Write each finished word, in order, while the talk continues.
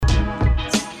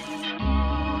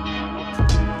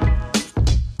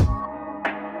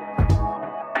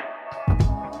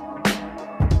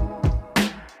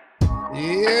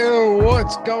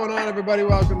What's going on, everybody?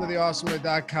 Welcome to the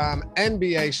Awesomer.com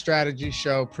NBA Strategy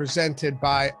Show presented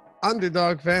by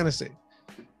Underdog Fantasy.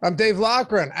 I'm Dave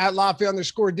Loughran at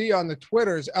Lofty_D on the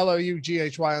Twitters,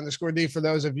 LOUGHY_D for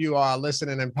those of you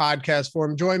listening in podcast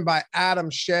form. Joined by Adam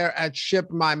Scher at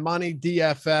Ship My Money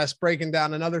DFS, breaking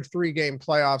down another 3-game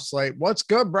playoff slate. What's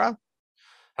good, bro?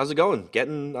 How's it going?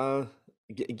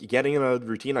 Getting in a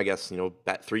routine, I guess.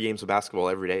 3 games of basketball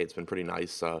every day. It's been pretty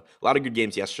nice. A lot of good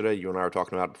games yesterday. You and I were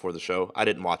talking about it before the show. I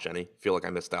didn't watch any. Feel like I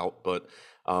missed out, but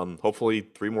hopefully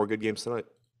 3 more good games tonight.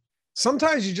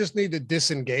 Sometimes you just need to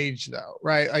disengage, though,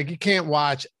 right? Like, you can't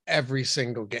watch every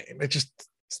single game. It's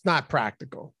not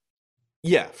practical.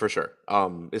 Yeah, for sure.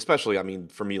 Especially, I mean,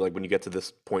 for me, like when you get to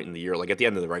this point in the year, like at the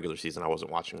end of the regular season, I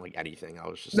wasn't watching like anything. I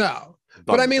was just no.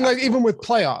 But I mean, like even with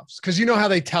playoffs, because you know how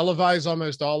they televise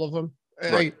almost all of them.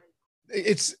 Right.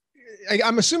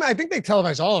 I'm assuming, I think they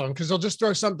televise all of them because they'll just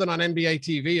throw something on NBA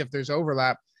TV if there's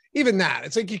overlap. Even that,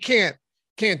 it's like you can't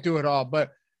do it all.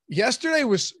 But yesterday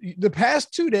was the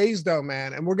past 2 days, though,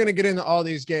 man. And we're going to get into all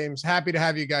these games. Happy to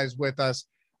have you guys with us.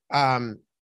 The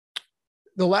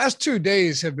last 2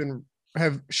 days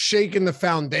have shaken the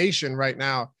foundation right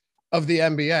now of the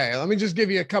NBA. Let me just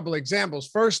give you a couple examples.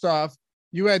 First off,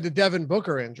 you had the Devin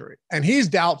Booker injury, and he's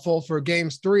doubtful for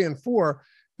games 3 and 4.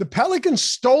 The Pelicans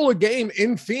stole a game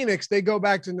in Phoenix. They go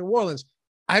back to New Orleans.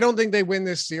 I don't think they win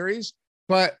this series,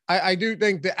 but I do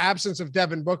think the absence of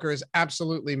Devin Booker is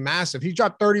absolutely massive. He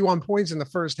dropped 31 points in the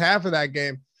first half of that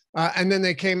game, and then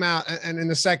they came out, and in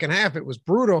the second half, it was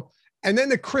brutal. And then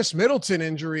the Chris Middleton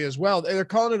injury as well. They're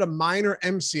calling it a minor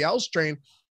MCL strain.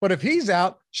 But if he's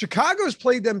out, Chicago's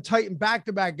played them tight in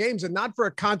back-to-back games, and not for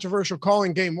a controversial call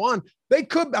in game 1. They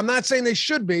could, I'm not saying they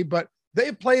should be, but they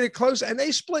played it close, and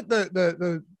they split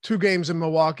the 2 games in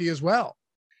Milwaukee as well.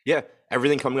 Yeah,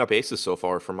 everything coming up aces so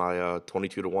far for my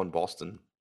 22-1 Boston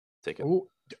ticket. Ooh.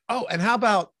 Oh, and how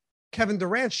about Kevin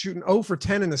Durant shooting 0 for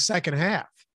 10 in the second half?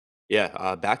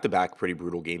 Yeah, back-to-back pretty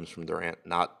brutal games from Durant,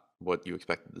 not what you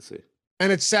expected to see.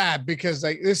 And it's sad because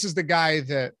like this is the guy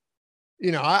that,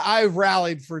 I've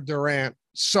rallied for Durant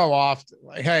so often.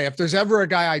 Like, hey, if there's ever a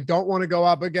guy I don't want to go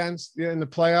up against in the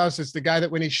playoffs, it's the guy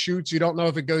that when he shoots, you don't know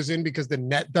if it goes in because the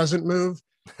net doesn't move.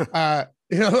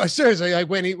 Seriously, like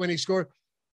when he scored.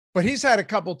 But he's had a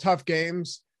couple tough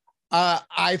games.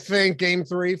 I think game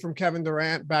 3 from Kevin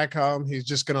Durant back home, he's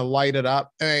just going to light it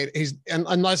up. I mean,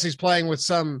 unless he's playing with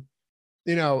some,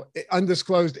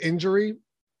 undisclosed injury.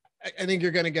 I think you're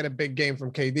going to get a big game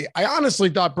from KD. I honestly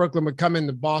thought Brooklyn would come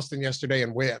into Boston yesterday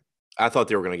and win. I thought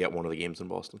they were going to get one of the games in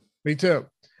Boston. Me too.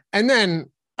 And then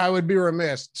I would be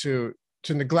remiss to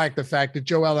neglect the fact that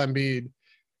Joel Embiid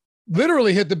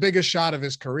literally hit the biggest shot of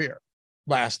his career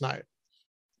last night.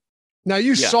 Now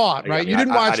you saw it, right? You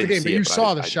didn't watch the game, but you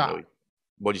saw the shot.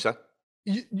 What'd you say?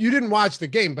 You didn't watch the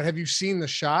game, but have you seen the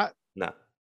shot? No.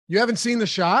 You haven't seen the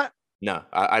shot? No,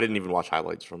 I didn't even watch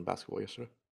highlights from basketball yesterday.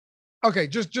 Okay,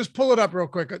 just pull it up real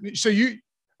quick. So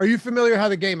are you familiar how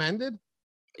the game ended?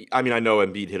 I mean, I know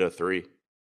Embiid hit a 3.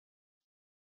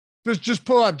 Just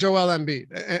pull up Joel Embiid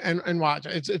and watch.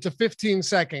 It's a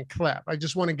 15-second clip. I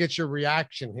just want to get your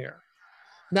reaction here.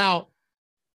 Now,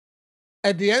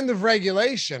 at the end of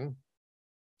regulation,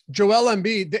 Joel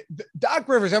Embiid, Doc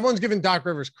Rivers, everyone's giving Doc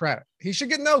Rivers credit. He should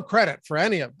get no credit for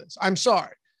any of this. I'm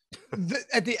sorry.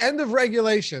 At the end of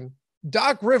regulation,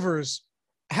 Doc Rivers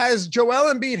has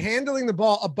Joel Embiid handling the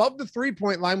ball above the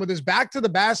 3-point line with his back to the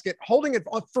basket, holding it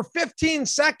for 15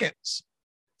 seconds.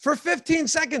 For 15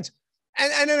 seconds.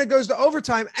 And then it goes to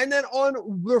overtime. And then on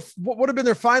what would have been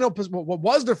what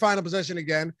was their final possession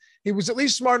again, he was at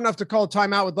least smart enough to call a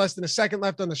timeout with less than a second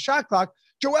left on the shot clock.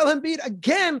 Joel Embiid,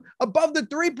 again, above the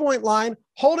 3-point line,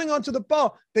 holding onto the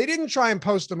ball. They didn't try and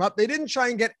post him up. They didn't try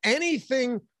and get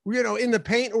anything, in the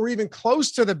paint or even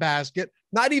close to the basket.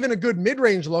 Not even a good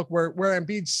mid-range look where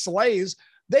Embiid slays.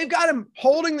 They've got him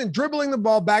holding and dribbling the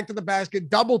ball back to the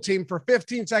basket, double team for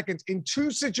 15 seconds in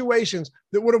 2 situations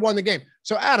that would have won the game.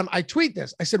 So, Adam, I tweet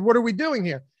this. I said, what are we doing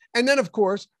here? And then, of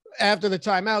course, after the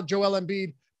timeout, Joel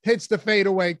Embiid hits the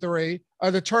fadeaway 3 or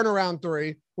the turnaround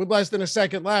 3 with less than a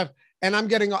second left. And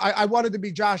I wanted to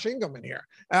be Josh Engelman here.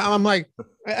 I'm like,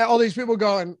 all these people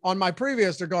going on my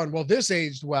previous, they're going, well, this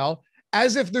aged well,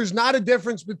 as if there's not a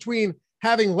difference between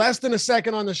having less than a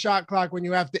second on the shot clock when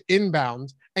you have to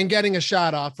inbound and getting a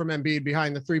shot off from Embiid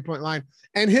behind the 3-point line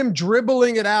and him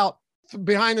dribbling it out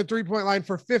behind the 3-point line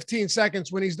for 15 seconds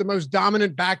when he's the most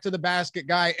dominant back to the basket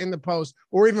guy in the post,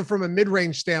 or even from a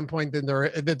mid-range standpoint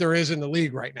that there is in the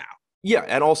league right now. Yeah.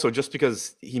 And also just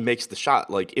because he makes the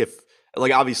shot,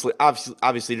 obviously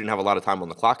he didn't have a lot of time on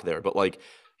the clock there, but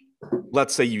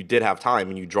let's say you did have time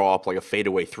and you draw up like a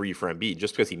fadeaway 3 for Embiid,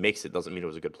 just because he makes it doesn't mean it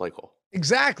was a good play call.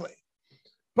 Exactly.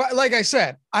 But like I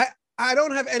said, I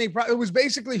don't have any problem. It was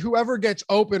basically whoever gets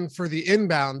open for the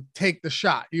inbound, take the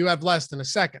shot. You have less than a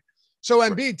second. So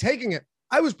Embiid taking it,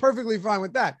 I was perfectly fine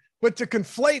with that. But to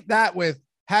conflate that with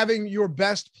having your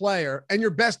best player and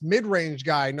your best mid-range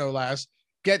guy, no less,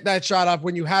 get that shot off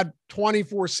when you had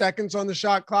 24 seconds on the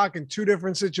shot clock in two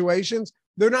different situations,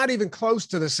 they're not even close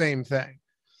to the same thing.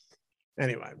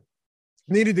 Anyway,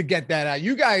 needed to get that out.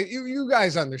 You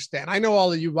guys understand. I know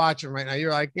all of you watching right now.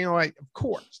 You're like, you know what? Of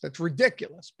course, that's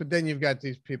ridiculous. But then you've got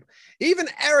these people. Even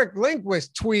Eric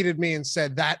Lindquist tweeted me and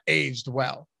said that aged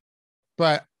well.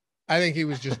 But I think he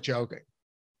was just joking.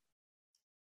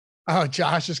 Oh,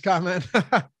 Josh's comment.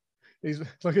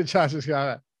 Look at Josh's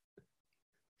comment.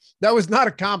 That was not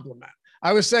a compliment.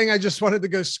 I was saying I just wanted to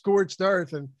go scorched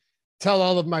earth and tell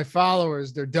all of my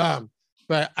followers they're dumb.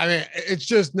 But I mean, it's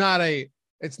just not a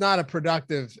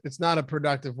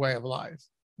productive way of life.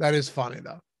 That is funny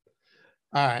though.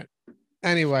 All right.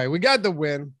 Anyway, we got the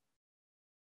win.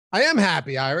 I am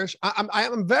happy, Irish.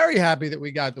 I'm very happy that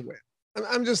we got the win.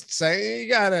 I'm just saying,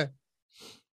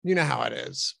 you know how it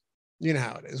is. You know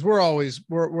how it is. We're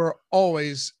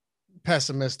always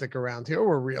pessimistic around here.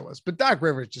 We're realists, but Doc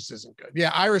Rivers just isn't good.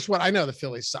 Yeah, Irish. What I know the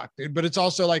Phillies suck, dude, but it's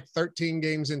also like 13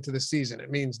 games into the season.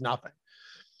 It means nothing.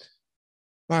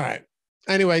 All right.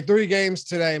 Anyway, 3 games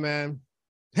today, man.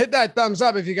 Hit that thumbs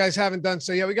up if you guys haven't done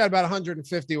so yet. We got about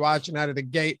 150 watching out of the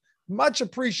gate. Much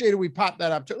appreciated. We popped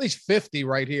that up to at least 50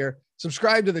 right here.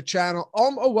 Subscribe to the channel.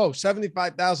 Oh, whoa,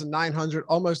 75,900,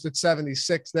 almost at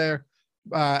 76 there.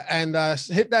 And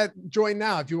hit that join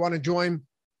now if you want to join.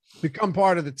 Become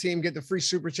part of the team. Get the free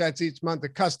super chats each month, the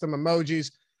custom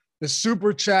emojis, the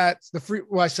super chats, the free.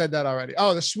 Well, I said that already.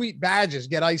 Oh, the sweet badges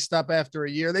get iced up after a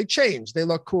year. They change. They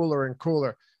look cooler and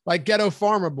cooler. Like Ghetto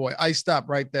Farmer Boy, iced up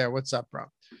right there. What's up, bro?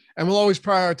 And we'll always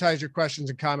prioritize your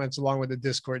questions and comments along with the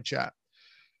Discord chat.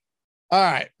 All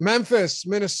right, Memphis,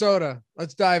 Minnesota.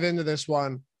 Let's dive into this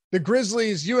one. The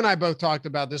Grizzlies, you and I both talked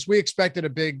about this. We expected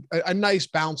a nice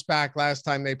bounce back last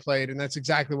time they played, and that's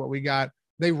exactly what we got.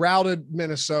 They routed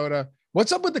Minnesota.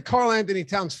 What's up with the Karl Anthony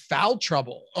Towns foul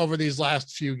trouble over these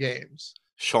last few games?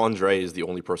 Sean Dre is the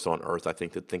only person on earth I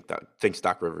think that thinks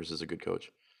Doc Rivers is a good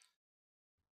coach.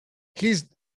 He's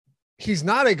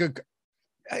not a good.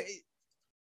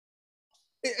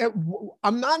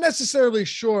 I'm not necessarily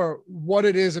sure what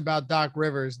it is about Doc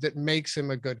Rivers that makes him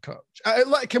a good coach.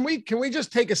 Can we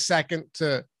just take a second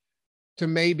to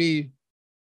maybe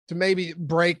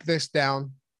break this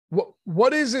down?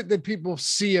 What is it that people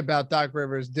see about Doc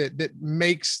Rivers that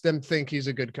makes them think he's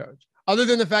a good coach? Other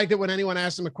than the fact that when anyone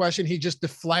asks him a question, he just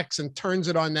deflects and turns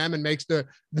it on them and makes the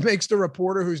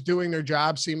reporter who's doing their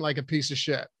job seem like a piece of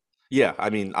shit. Yeah, I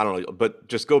mean, I don't know, but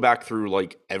just go back through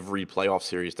like every playoff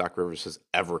series Doc Rivers has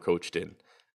ever coached in.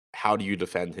 How do you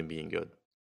defend him being good?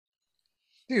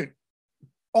 Dude,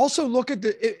 also look at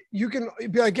you can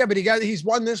be like, yeah, but he's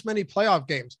won this many playoff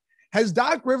games. Has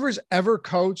Doc Rivers ever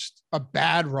coached a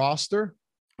bad roster?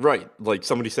 Right. Like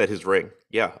somebody said his ring.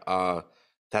 Yeah.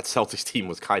 That Celtics team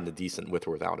was kind of decent with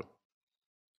or without him.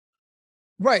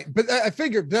 Right. But I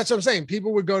figured that's what I'm saying.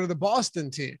 People would go to the Boston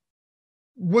team.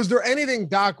 Was there anything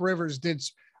Doc Rivers did?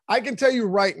 I can tell you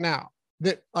right now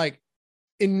that like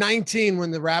in 19,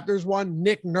 when the Raptors won,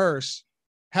 Nick Nurse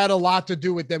had a lot to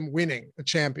do with them winning a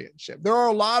championship. There are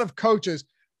a lot of coaches.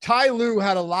 Ty Lue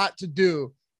had a lot to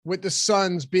do with the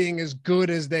Suns being as good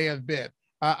as they have been.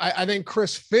 I think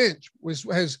Chris Finch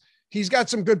he's got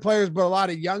some good players, but a lot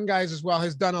of young guys as well,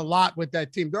 has done a lot with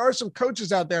that team. There are some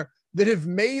coaches out there that have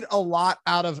made a lot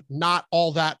out of not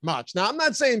all that much. Now, I'm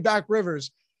not saying Doc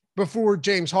Rivers, before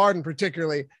James Harden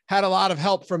particularly, had a lot of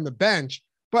help from the bench,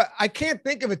 but I can't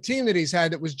think of a team that he's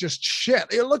had that was just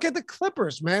shit. Look at the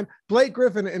Clippers, man. Blake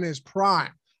Griffin in his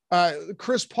prime.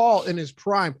 Chris Paul in his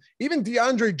prime. Even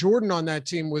DeAndre Jordan on that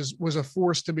team was a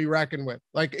force to be reckoned with.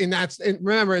 Like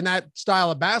remember, in that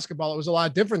style of basketball, it was a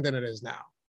lot different than it is now.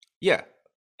 Yeah,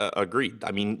 agreed.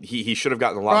 I mean, he should have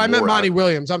gotten a lot more. I meant Monty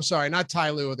Williams. I'm sorry, not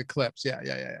Ty Lue of the Clips. Yeah.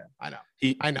 I know.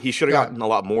 He should have gotten a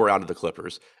lot more out of the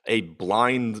Clippers. A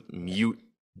blind, mute,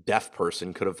 deaf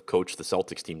person could have coached the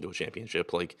Celtics team to a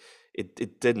championship. Like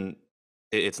it didn't.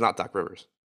 It's not Doc Rivers.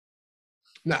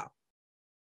 No.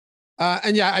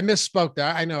 And yeah, I misspoke there.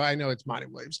 I know it's Monty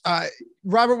Williams.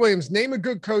 Robert Williams, name a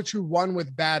good coach who won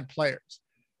with bad players.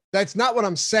 That's not what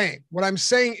I'm saying. What I'm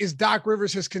saying is Doc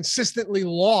Rivers has consistently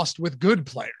lost with good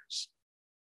players.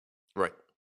 Right.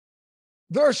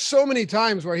 There are so many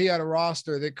times where he had a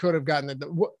roster that could have gotten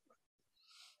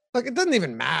Like, it doesn't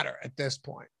even matter at this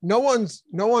point. No one's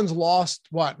lost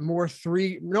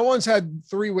no one's had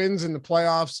 3 wins in the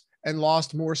playoffs and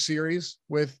lost more series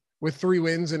with 3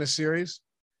 wins in a series.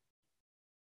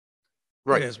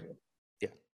 Right. It is. Yeah.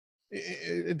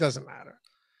 It doesn't matter.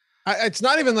 It's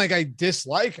not even like I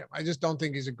dislike him. I just don't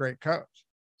think he's a great coach.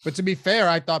 But to be fair,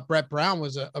 I thought Brett Brown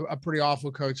was a pretty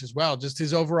awful coach as well. Just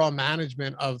his overall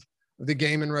management of the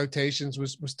game and rotations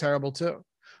was terrible too.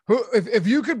 If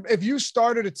you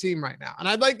started a team right now, and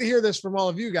I'd like to hear this from all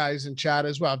of you guys in chat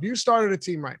as well. If you started a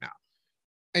team right now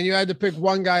and you had to pick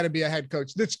one guy to be a head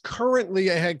coach that's currently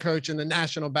a head coach in the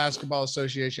National Basketball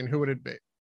Association, who would it be?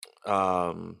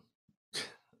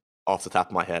 Off the top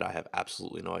of my head, I have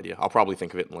absolutely no idea. I'll probably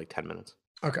think of it in like 10 minutes.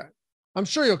 Okay. I'm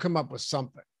sure you'll come up with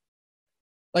something.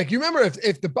 Like, you remember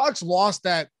if the Bucks lost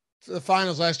the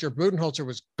finals last year, Budenholzer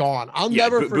was gone. I'll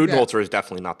never forget. Budenholzer is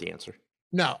definitely not the answer.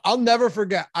 No, I'll never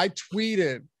forget. I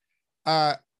tweeted,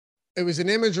 it was an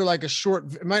image or like a short,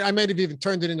 I might have even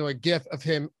turned it into a GIF of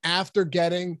him after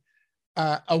getting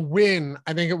a win.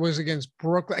 I think it was against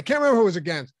Brooklyn. I can't remember who it was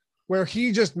against, where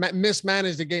he just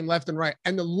mismanaged the game left and right.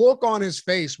 And the look on his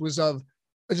face was of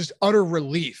just utter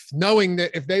relief, knowing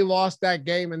that if they lost that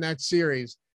game in that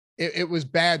series, it was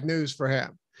bad news for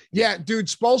him. Yeah, dude,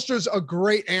 Spoelstra's a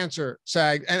great answer,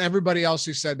 Sag, and everybody else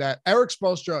who said that. Eric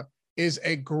Spoelstra is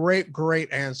a great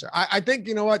answer. I think,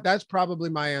 you know what? That's probably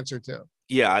my answer too.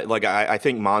 Yeah, like I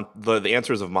think the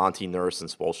answers of Monty, Nurse, and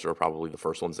Spoelstra are probably the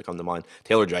first ones that come to mind.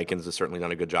 Taylor Jenkins has certainly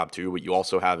done a good job too, but you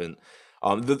also haven't.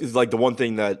 The one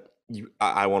thing that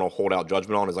I want to hold out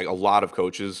judgment on is like a lot of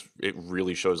coaches, it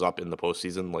really shows up in the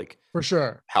postseason, like for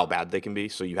sure how bad they can be.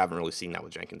 So you haven't really seen that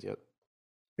with Jenkins yet.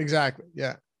 Exactly.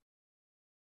 Yeah.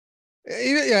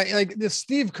 Yeah, like the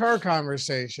Steve Kerr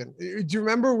conversation. Do you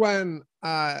remember when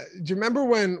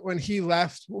he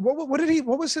left? What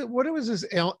was his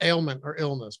ailment or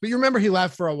illness? But you remember he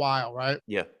left for a while, right?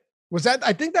 Yeah. Was that?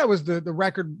 I think that was the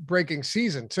record-breaking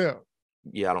season too.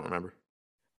 Yeah, I don't remember.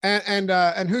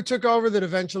 And who took over that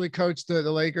eventually coached the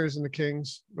Lakers and the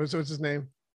Kings? What's his name?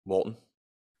 Walton.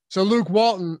 So Luke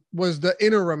Walton was the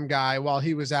interim guy while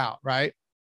he was out, right?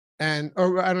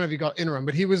 Or I don't know if you call it interim,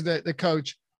 but he was the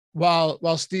coach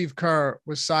while Steve Kerr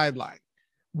was sidelined.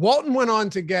 Walton went on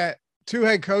to get 2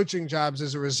 head coaching jobs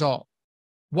as a result.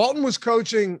 Walton was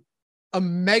coaching a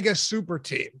mega super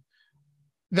team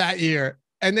that year,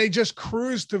 and they just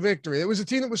cruised to victory. It was a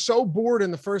team that was so bored in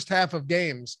the first half of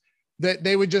games that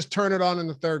they would just turn it on in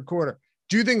the third quarter.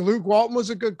 Do you think Luke Walton was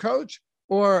a good coach,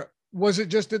 or was it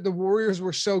just that the Warriors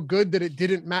were so good that it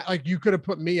didn't matter? Like, you could have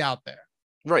put me out there.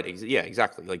 Right. Yeah,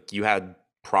 exactly. Like, you had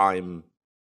prime,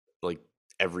 like,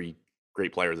 every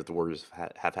great player that the Warriors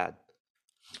have had.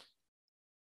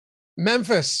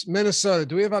 Memphis, Minnesota.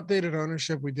 Do we have updated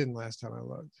ownership? We didn't last time I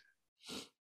looked.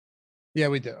 Yeah,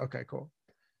 we did. Okay, cool.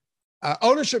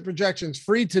 Ownership projections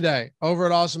free today over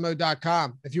at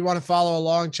awesomemode.com. If you want to follow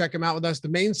along, check them out with us. The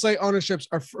main slate ownership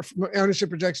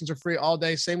projections are free all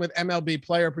day. Same with MLB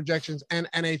player projections and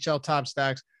NHL top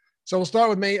stacks. So we'll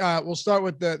start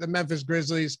with the Memphis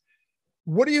Grizzlies.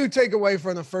 What do you take away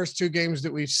from the first 2 games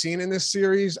that we've seen in this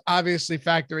series? Obviously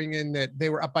factoring in that they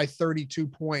were up by 32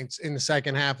 points in the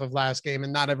second half of last game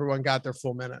and not everyone got their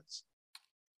full minutes.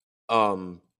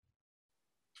 So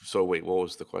wait, what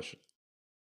was the question?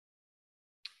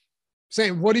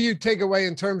 Saying, what do you take away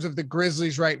in terms of the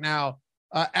Grizzlies right now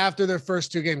after their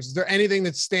first 2 games? Is there anything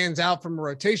that stands out from a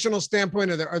rotational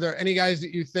standpoint? Are there any guys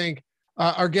that you think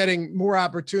are getting more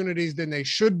opportunities than they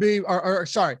should be?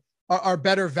 Are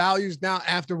better values now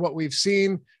after what we've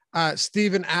seen?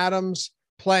 Steven Adams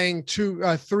playing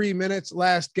 3 minutes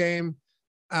last game.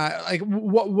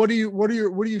 What are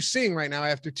you seeing right now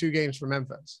after 2 games for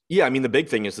Memphis? Yeah, I mean, the big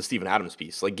thing is the Steven Adams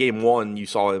piece. Like, game 1, you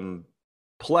saw him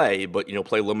play, but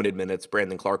play limited minutes.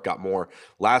 Brandon Clark got more.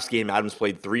 Last game, Adams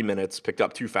played 3 minutes, picked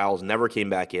up 2 fouls, never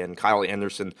came back in. Kyle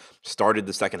Anderson started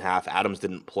the second half. Adams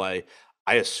didn't play.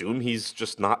 I assume he's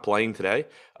just not playing today,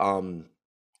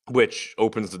 which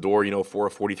opens the door, for a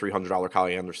 $4,300 Kyle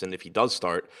Anderson if he does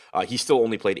start. He still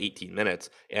only played 18 minutes.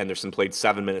 Anderson played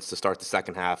 7 minutes to start the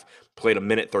second half, played a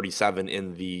minute 37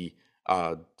 in the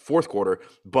fourth quarter.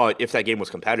 But if that game was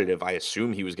competitive, I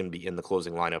assume he was going to be in the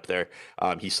closing lineup there.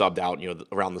 He subbed out,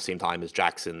 around the same time as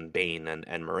Jackson, Bain,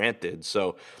 and Morant did.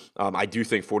 So I do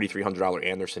think $4,300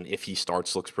 Anderson, if he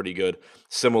starts, looks pretty good.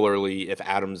 Similarly, if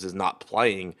Adams is not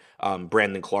playing,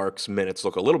 Brandon Clark's minutes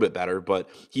look a little bit better, but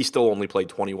he still only played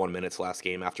 21 minutes last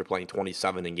game after playing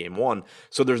 27 in game 1.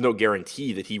 So there's no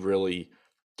guarantee that he really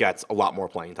gets a lot more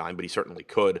playing time, but he certainly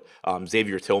could.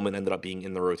 Xavier Tillman ended up being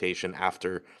in the rotation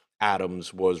after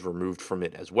Adams was removed from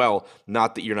it as well.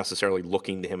 Not that you're necessarily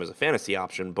looking to him as a fantasy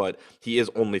option, but he is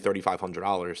only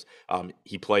 $3,500.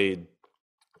 He played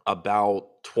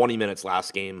about 20 minutes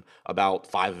last game. About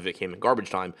 5 of it came in garbage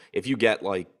time. If you get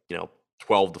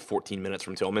 12 to 14 minutes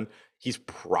from Tillman, he's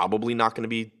probably not going to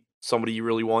be somebody you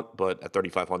really want, but at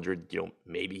 3,500,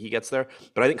 maybe he gets there.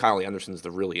 But I think Kyle Anderson's the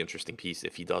really interesting piece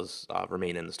if he does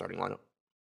remain in the starting lineup.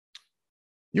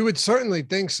 You would certainly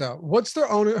think so. What's the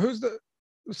owner?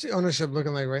 What's the ownership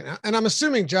looking like right now? And I'm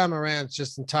assuming John Morant's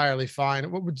just entirely fine.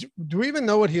 Do we even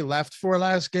know what he left for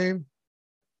last game?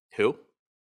 Who?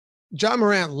 John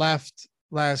Morant left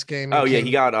last game. Oh yeah, he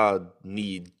got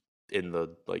knee in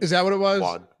the Is that what it was?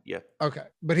 Quad. Yeah. Okay,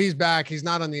 but he's back. He's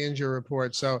not on the injury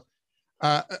report, so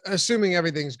assuming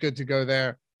everything's good to go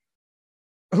there.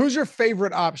 Who's your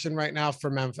favorite option right now for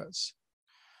Memphis?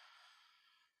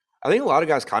 I think a lot of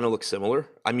guys kind of look similar.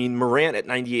 I mean, Morant at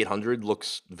 9,800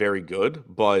 looks very good,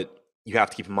 but you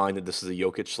have to keep in mind that this is a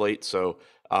Jokic slate, so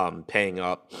paying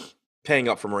up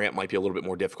for Morant might be a little bit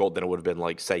more difficult than it would have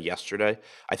been, say, yesterday.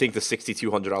 I think the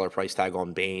 $6,200 price tag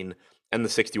on Bane and the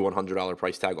 $6,100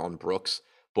 price tag on Brooks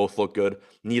both look good.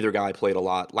 Neither guy played a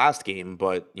lot last game,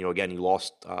 but again, you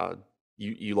lost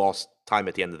you lost time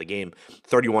at the end of the game.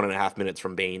 31 and a half minutes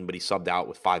from Bane, but he subbed out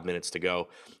with 5 minutes to go.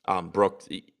 Brooks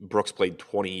played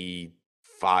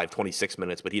 26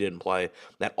 minutes, but he didn't play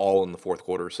that all in the fourth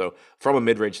quarter. So from a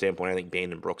mid-range standpoint, I think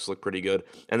Bane and Brooks look pretty good.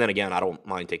 And then again, I don't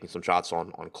mind taking some shots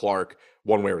on Clark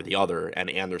one way or the other, and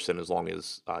Anderson as long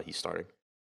as he's starting.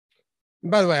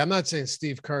 By the way, I'm not saying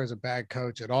Steve Kerr is a bad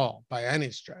coach at all by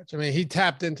any stretch. I mean, he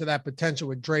tapped into that potential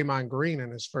with Draymond Green in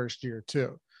his first year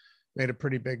too. Made a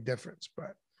pretty big difference.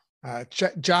 But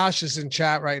Josh is in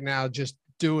chat right now, just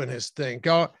doing his thing,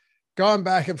 going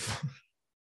back and forth.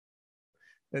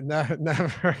 It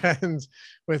never ends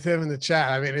with him in the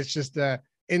chat. I mean, it's just an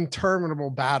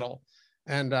interminable battle,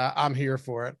 and I'm here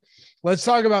for it. Let's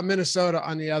talk about Minnesota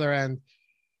on the other end.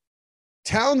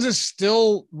 Towns is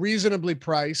still reasonably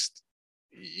priced.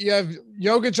 You have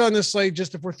Jokic on this slate,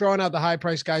 just if we're throwing out the high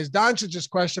price guys. Doncic is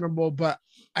questionable, but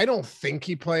I don't think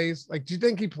he plays. Do you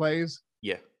think he plays?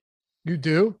 Yeah. You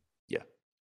do? Yeah.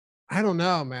 I don't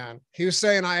know, man. He was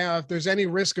saying, if there's any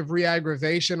risk of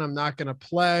re-aggravation, I'm not going to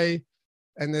play,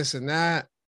 and this and that.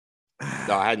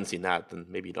 No, I hadn't seen that. Then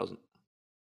maybe he doesn't.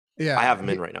 Yeah. I have him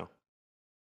in right now.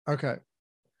 Okay.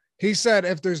 He said,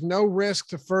 if there's no risk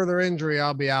to further injury,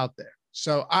 I'll be out there.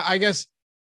 So I guess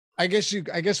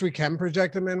we can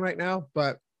project him in right now,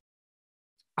 but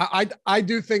I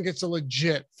do think it's a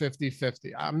legit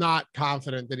 50-50. I'm not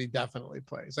confident that he definitely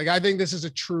plays. I think this is a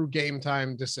true game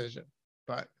time decision,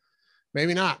 but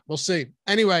maybe not. We'll see.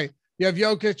 Anyway, you have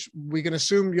Jokic. We can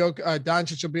assume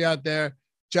Doncic will be out there.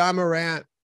 John Morant,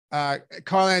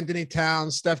 Karl Anthony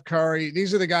Towns, Steph Curry.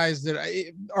 These are the guys that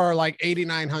are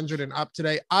 8,900 and up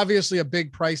today. Obviously, a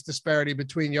big price disparity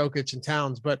between Jokic and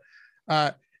Towns, but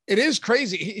it is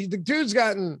crazy. The dude's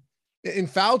gotten in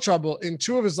foul trouble in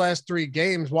 2 of his last 3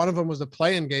 games. One of them was the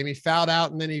play-in game. He fouled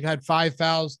out, and then he had 5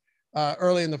 fouls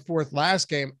early in the 4th last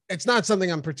game. It's not something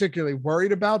I'm particularly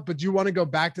worried about, but do you want to go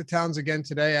back to Towns again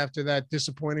today after that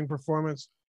disappointing performance?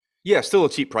 Yeah, still a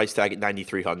cheap price tag at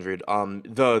 9,300.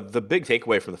 The big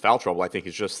takeaway from the foul trouble, I think,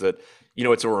 is just that,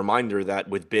 it's a reminder that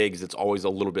with bigs, it's always a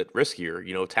little bit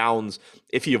riskier. Towns,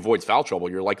 if he avoids foul trouble,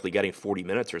 you're likely getting 40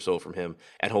 minutes or so from him,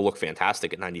 and he'll look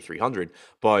fantastic at 9,300.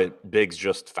 But bigs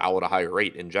just foul at a higher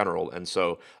rate in general. And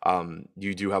so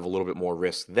you do have a little bit more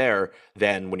risk there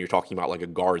than when you're talking about a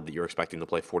guard that you're expecting to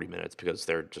play 40 minutes because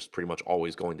they're just pretty much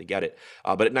always going to get it.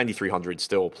 But at 9,300,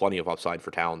 still plenty of upside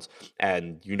for Towns.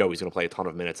 And he's going to play a ton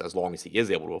of minutes as long as he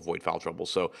is able to avoid foul trouble.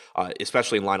 So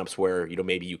especially in lineups where,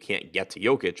 maybe you can't get to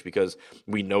Jokic, because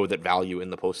we know that value in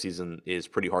the postseason is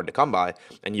pretty hard to come by.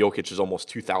 And Jokic is almost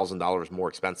 $2,000 more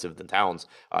expensive than Towns.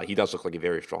 He does look like a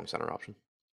very strong center option.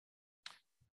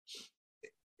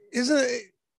 Isn't it?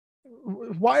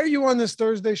 Why are you on this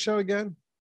Thursday show again?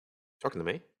 Talking to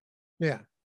me? Yeah.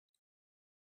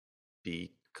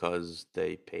 Because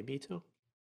they pay me to?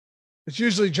 It's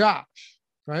usually Josh,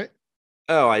 right?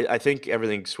 Oh, I think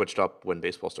everything switched up when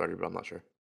baseball started, but I'm not sure.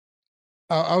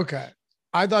 Oh, okay.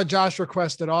 I thought Josh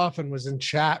requested off and was in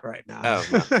chat right now.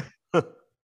 Oh, no.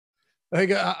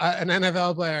 An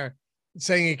NFL player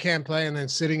saying he can't play and then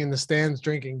sitting in the stands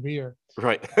drinking beer.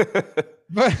 Right.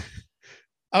 But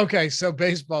okay, so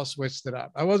baseball switched it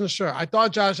up. I wasn't sure. I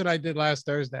thought Josh and I did last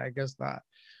Thursday. I guess not.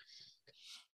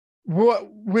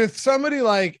 With somebody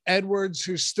like Edwards,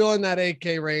 who's still in that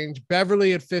 8K range,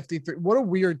 Beverly at 53. What a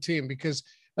weird team, because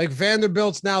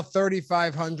Vanderbilt's now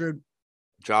 3,500.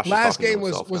 Josh last game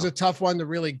was a tough one to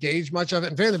really gauge much of it.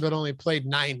 And Vanderbilt only played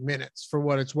 9 minutes for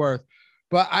what it's worth.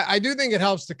 But I do think it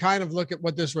helps to kind of look at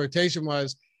what this rotation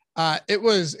was. It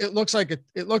looks like a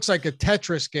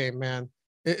Tetris game, man.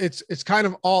 It's kind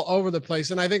of all over the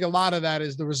place, and I think a lot of that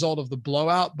is the result of the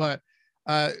blowout. But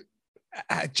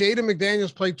Jaden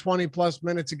McDaniels played 20 plus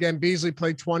minutes again. Beasley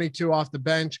played 22 off the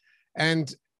bench,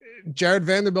 and Jared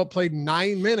Vanderbilt played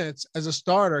 9 minutes as a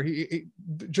starter. He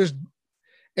just,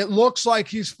 it looks like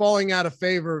he's falling out of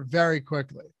favor very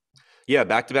quickly. Yeah,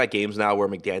 back-to-back games now where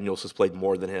McDaniels has played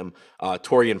more than him.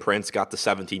 Torian Prince got the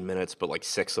 17 minutes, but like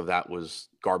 6 of that was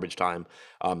garbage time.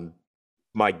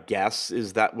 My guess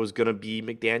is that was going to be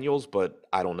McDaniels, but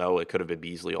I don't know. It could have been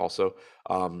Beasley also.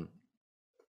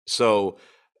 So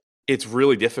it's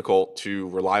really difficult to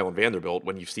rely on Vanderbilt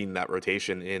when you've seen that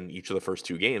rotation in each of the first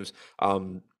 2 games.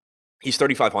 He's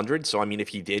 3,500, so I mean, if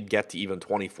he did get to even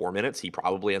 24 minutes, he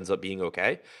probably ends up being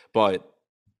okay. But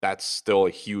that's still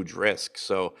a huge risk.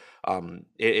 So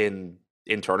in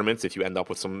tournaments, if you end up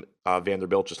with some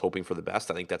Vanderbilt just hoping for the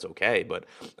best, I think that's okay. But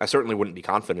I certainly wouldn't be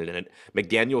confident in it.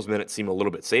 McDaniel's minutes seem a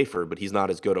little bit safer, but he's not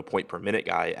as good a point per minute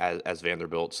guy as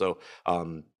Vanderbilt. So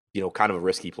kind of a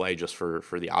risky play just for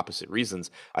the opposite reasons.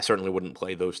 I certainly wouldn't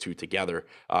play those two together.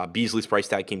 Beasley's price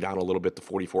tag came down a little bit to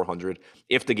 4,400.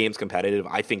 If the game's competitive,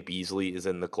 I think Beasley is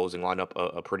in the closing lineup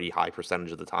a pretty high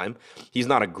percentage of the time. He's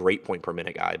not a great point per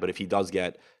minute guy, but if he does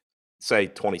get, say,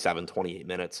 27, 28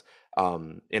 minutes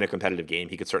in a competitive game,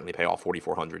 he could certainly pay off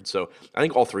 4,400. So I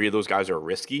think all 3 of those guys are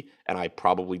risky, and I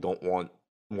probably don't want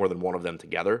more than one of them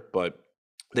together, but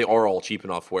they are all cheap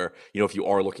enough where, if you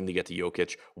are looking to get to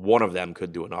Jokic, one of them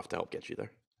could do enough to help get you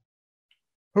there.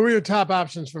 Who are your top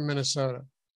options for Minnesota?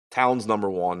 Towns number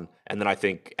 1, and then I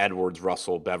think Edwards,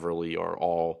 Russell, Beverly are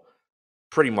all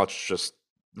pretty much just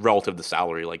relative to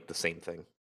salary, like the same thing.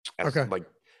 Okay. Like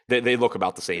they look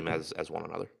about the same as one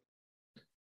another.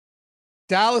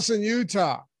 Dallas and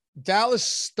Utah. Dallas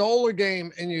stole a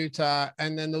game in Utah,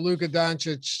 and then the Luka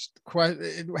Doncic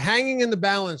hanging in the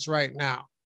balance right now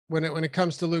when it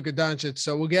comes to Luka Doncic.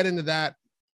 So we'll get into that.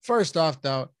 First off,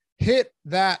 though, hit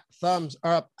that thumbs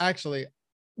up. Actually,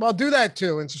 well, do that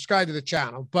too and subscribe to the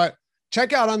channel. But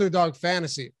check out Underdog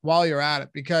Fantasy while you're at it,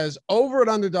 because over at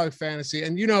Underdog Fantasy,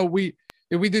 and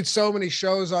we did so many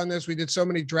shows on this. We did so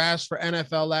many drafts for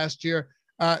NFL last year.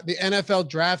 The NFL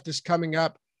draft is coming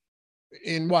up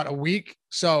in a week.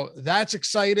 So that's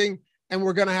exciting. And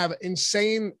we're going to have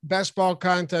insane best ball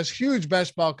contests, huge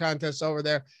best ball contests over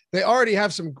there. They already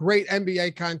have some great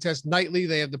NBA contests nightly.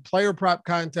 They have the player prop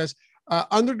contest.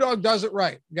 Underdog does it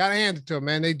right. Got to hand it to them,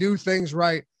 man. They do things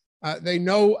right. They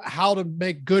know how to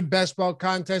make good best ball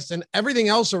contests, and everything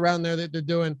else around there that they're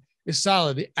doing is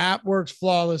solid. The app works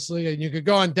flawlessly, and you could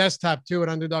go on desktop too at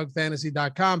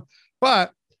underdogfantasy.com.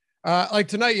 But like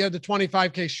tonight, you have the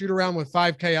 25K shoot around with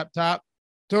 5K up top.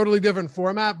 Totally different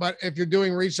format. But if you're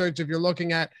doing research, if you're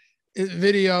looking at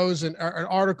videos and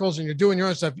articles and you're doing your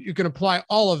own stuff, you can apply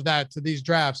all of that to these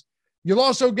drafts. You'll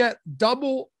also get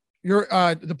double your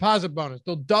deposit bonus.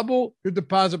 They'll double your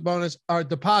deposit bonus or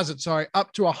deposit,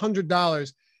 up to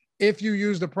 $100 if you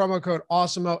use the promo code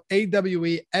AWESEMO,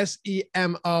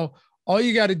 AWESEMO. All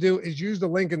you got to do is use the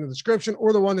link in the description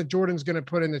or the one that Jordan's going to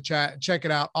put in the chat. Check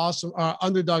it out. Awesome.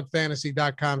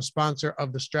 Underdogfantasy.com, sponsor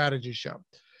of the Strategy Show.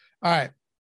 All right.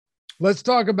 Let's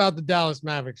talk about the Dallas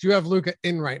Mavericks. You have Luka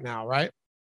in right now, right?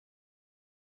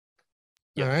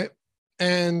 Yep. All right.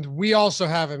 And we also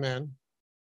have him in.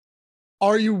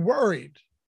 Are you worried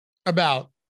about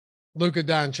Luka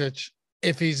Doncic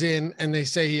if he's in and they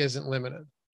say he isn't limited?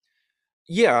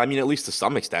 Yeah, I mean, at least to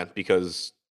some extent,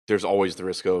 because there's always the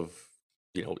risk of,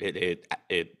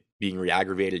 it being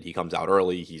re-aggravated. He comes out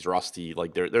early. He's rusty.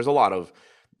 Like there's a lot of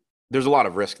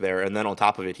risk there. And then on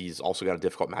top of it, he's also got a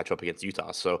difficult matchup against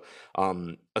Utah. So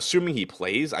assuming he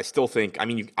plays, I still think, I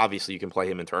mean, obviously you can play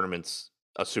him in tournaments,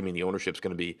 assuming the ownership's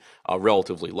going to be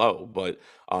relatively low. But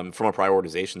from a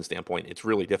prioritization standpoint, it's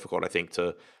really difficult, I think,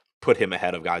 to put him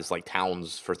ahead of guys like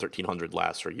Towns for 1,300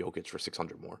 less or Jokic for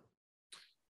 600 more.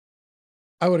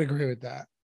 I would agree with that.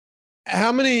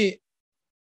 How many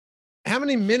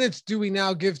minutes do we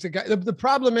now give to guys? The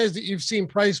problem is that you've seen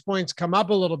price points come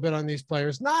up a little bit on these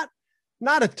players. Not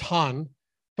a ton,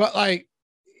 but like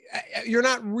you're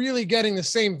not really getting the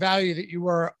same value that you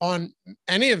were on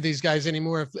any of these guys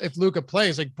anymore. If Luka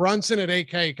plays, like Brunson at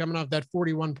 8K coming off that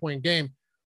 41-point game,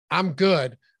 I'm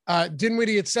good.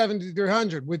 Dinwiddie at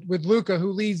 7,300 with Luka,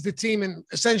 who leads the team in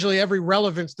essentially every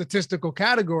relevant statistical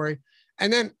category.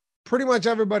 And then pretty much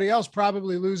everybody else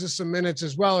probably loses some minutes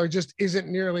as well, or just isn't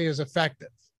nearly as effective.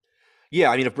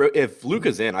 Yeah, I mean, if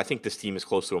Luka's in, I think this team is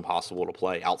close to impossible to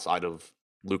play outside of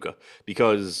Luka,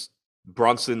 because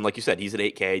Brunson, like you said, he's at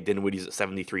 8K. Dinwiddie's at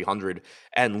 7,300,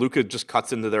 and Luka just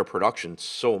cuts into their production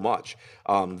so much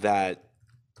that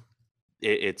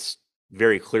it's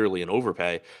very clearly an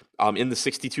overpay. In the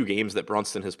 62 games that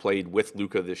Brunson has played with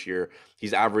Luka this year,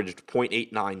 he's averaged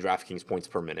 0.89 DraftKings points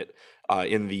per minute.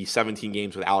 In the 17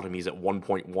 games without him, he's at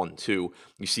 1.12.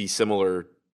 You see similar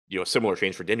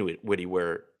change for Dinwiddie,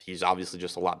 where he's obviously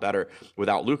just a lot better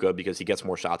without Luka because he gets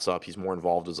more shots up, he's more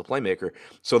involved as a playmaker.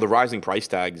 So the rising price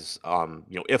tags,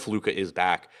 if Luka is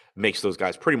back, makes those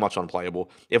guys pretty much unplayable.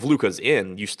 If Luka's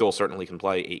in, you still certainly can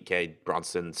play 8K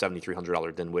Brunson,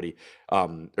 $7,300 Dinwiddie.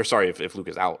 If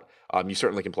Luka's out, you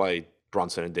certainly can play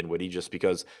Brunson and Dinwiddie just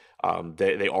because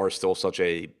they are still such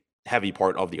a heavy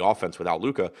part of the offense without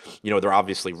Luka. They're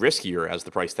obviously riskier as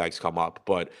the price tags come up,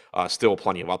 but still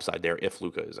plenty of upside there if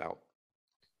Luka is out.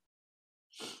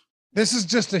 This is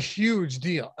just a huge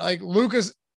deal. Like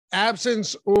Luka's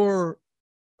absence or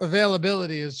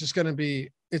availability is just going to be,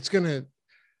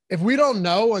 if we don't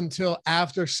know until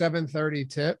after 7:30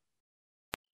 tip,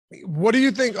 what do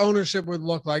you think ownership would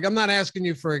look like? I'm not asking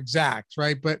you for exacts,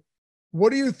 right? But what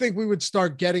do you think we would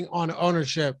start getting on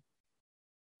ownership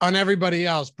on everybody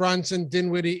else? Brunson,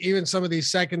 Dinwiddie, even some of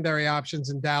these secondary options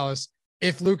in Dallas,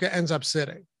 if Luka ends up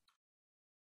sitting.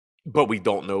 But we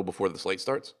don't know before the slate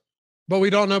starts? But we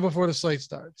don't know before the slate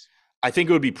starts. I think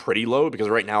it would be pretty low because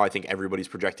right now I think everybody's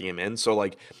projecting him in. So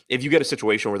like if you get a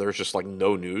situation where there's just like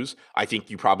no news, I think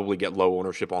you probably get low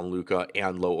ownership on Luka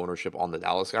and low ownership on the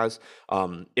Dallas guys.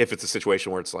 If it's a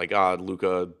situation where it's like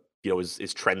Luka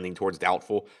is trending towards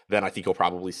doubtful, then I think you'll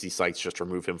probably see sites just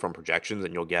remove him from projections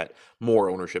and you'll get more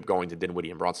ownership going to Dinwiddie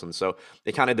and Brunson. So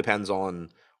it kind of depends on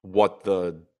what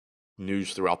the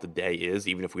news throughout the day is,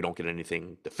 even if we don't get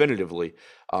anything definitively.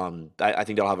 I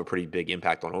think that'll have a pretty big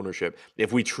impact on ownership.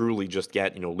 If we truly just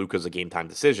get, Luka's a game time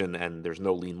decision and there's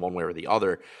no lean one way or the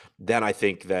other, then I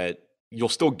think that you'll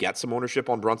still get some ownership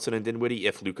on Brunson and Dinwiddie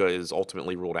if Luka is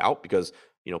ultimately ruled out because,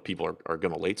 people are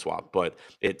going to late swap, but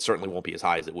it certainly won't be as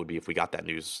high as it would be if we got that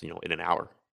news, in an hour.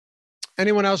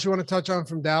 Anyone else you want to touch on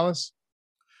from Dallas?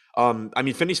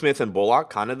 Finney-Smith and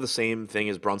Bullock, kind of the same thing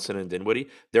as Brunson and Dinwiddie.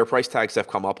 Their price tags have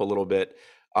come up a little bit.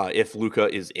 If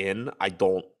Luka is in, I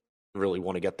don't really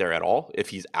want to get there at all. If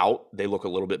he's out, they look a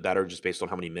little bit better just based on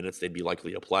how many minutes they'd be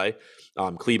likely to play.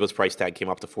 Kleba's price tag came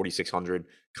up to 4,600,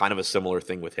 kind of a similar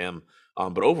thing with him.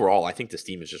 But overall, I think this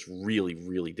team is just really,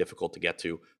 really difficult to get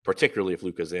to, particularly if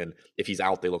Luka's in. If he's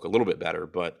out, they look a little bit better,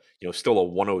 but still a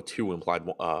 102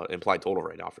 implied total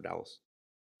right now for Dallas.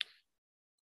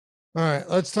 All right,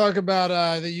 let's talk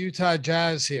about the Utah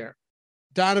Jazz here.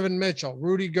 Donovan Mitchell,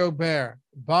 Rudy Gobert,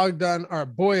 Bojan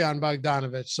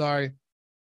Bogdanovic, sorry.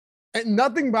 And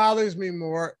nothing bothers me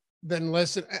more than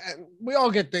listen. And we all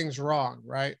get things wrong,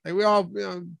 right? Like we all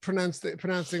pronounce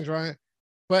things wrong.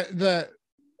 But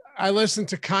I listen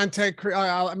to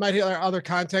I might hear other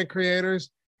content creators,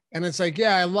 and it's like,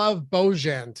 yeah, I love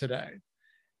Bojan today.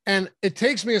 And it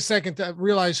takes me a second to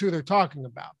realize who they're talking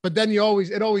about. But then it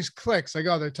always clicks. Like,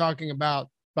 oh, they're talking about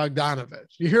Bogdanovic.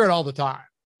 You hear it all the time.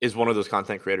 Is one of those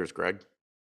content creators Greg?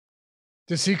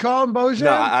 Does he call him Bojan?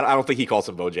 No, I don't think he calls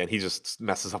him Bojan. He just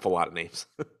messes up a lot of names.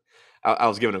 I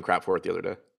was giving him crap for it the other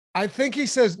day. I think he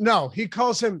says, no, he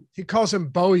calls him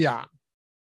Bojan.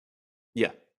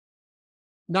 Yeah.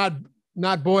 Not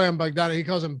Bojan Bogdanovic. He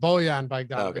calls him Bojan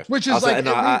Bogdanovic, okay. Which is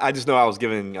I just know I was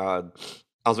giving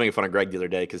I was making fun of Greg the other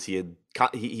day because he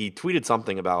tweeted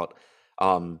something about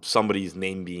somebody's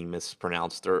name being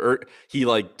mispronounced, or he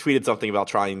like tweeted something about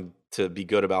trying to be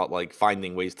good about like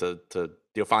finding ways to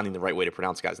finding the right way to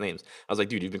pronounce guys' names. I was like,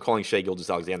 dude, you've been calling Shai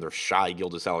Gilgeous-Alexander Shy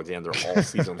Gilgeous-Alexander all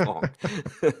season long.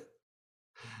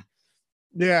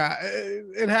 Yeah,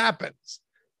 it happens,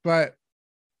 but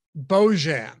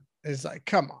Bojan is like,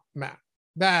 come on,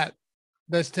 Matt,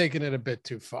 that's taking it a bit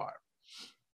too far.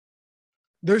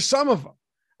 There's some of them.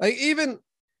 Like even,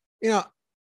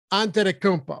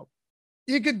 Antetokounmpo.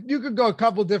 You could go a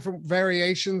couple different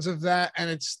variations of that, and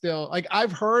it's still like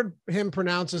I've heard him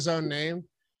pronounce his own name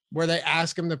where they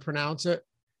ask him to pronounce it,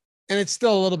 and it's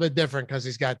still a little bit different because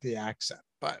he's got the accent.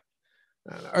 But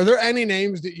are there any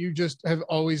names that you just have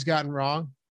always gotten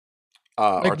wrong?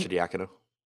 Arcidiacono.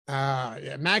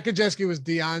 Yeah, Matt Kajeski was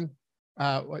Deontay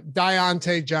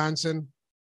Johnson.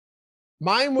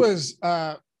 Mine was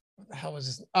what the hell was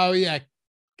this? Oh yeah,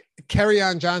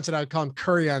 Kerryon Johnson. I'd call him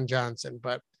Curryon Johnson,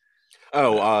 but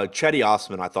Chetty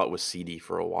Osman I thought was CD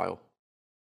for a while.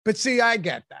 But see, I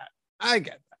get that.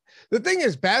 The thing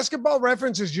is, Basketball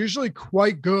Reference is usually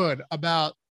quite good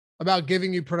about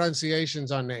giving you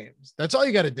pronunciations on names. That's all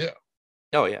you got to do.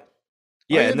 Oh yeah,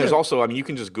 yeah. And there's also, you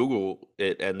can just Google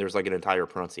it, and there's like an entire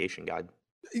pronunciation guide.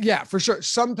 Yeah, for sure.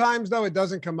 Sometimes though it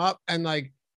doesn't come up, and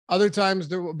like other times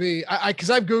there will be. Because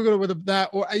I've googled it with that,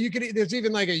 or you could. There's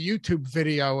even like a YouTube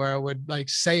video where it would like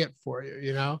say it for you,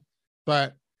 you know.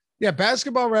 But yeah,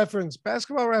 basketball reference.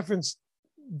 Basketball reference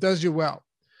does you well.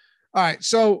 All right,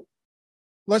 so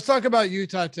let's talk about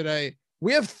Utah today.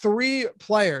 We have 3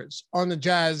 players on the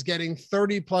Jazz getting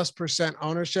 30+%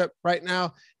 ownership right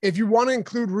now. If you want to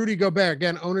include Rudy Gobert,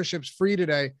 again, ownership's free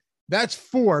today. That's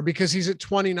 4 because he's at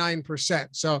 29%.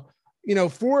 So,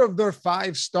 4 of their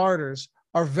 5 starters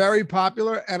are very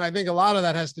popular. And I think a lot of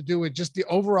that has to do with just the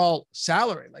overall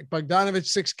salary. Like Bogdanovich,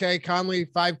 6K, Conley,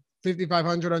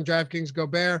 5,500 on DraftKings,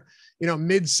 Gobert,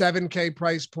 mid 7K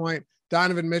price point.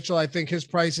 Donovan Mitchell, I think his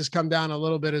price has come down a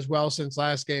little bit as well since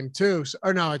last game too.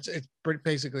 Or no, it's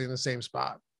basically in the same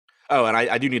spot. Oh, and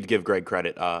I do need to give Greg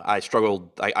credit. I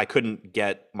struggled. I couldn't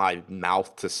get my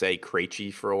mouth to say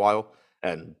Krejci for a while,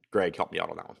 and Greg helped me out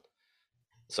on that one.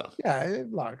 So yeah,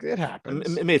 look, it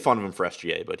happens. I made fun of him for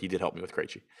SGA, but he did help me with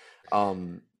Krejci.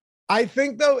 I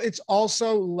think though it's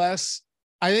also less.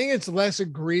 I think it's less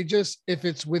egregious if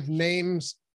it's with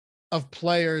names of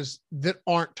players that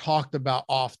aren't talked about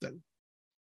often.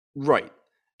 Right.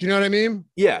 Do you know what I mean?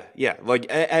 Yeah. Like,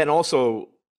 and also,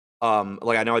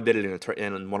 like I know I did it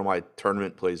in one of my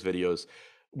tournament plays videos.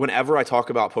 Whenever I talk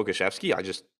about Pokashevsky, I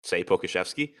just say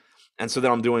Pokashevsky. And so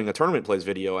then I'm doing a tournament plays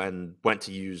video and went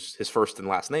to use his first and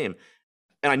last name.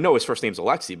 And I know his first name's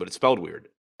Alexei, but it's spelled weird.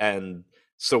 And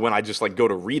so when I just like go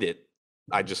to read it,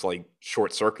 I just like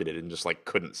short circuited and just like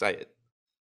couldn't say it.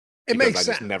 It makes sense.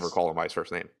 I just never call him by his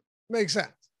first name. Makes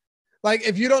sense. Like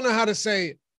if you don't know how to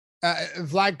say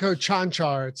Vladko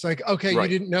Chanchar, it's like, okay, right.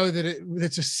 You didn't know that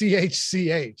it's a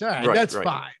CHCH. All right, that's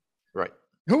fine. Right.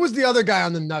 Who was the other guy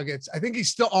on the Nuggets? I think he's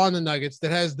still on the Nuggets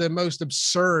that has the most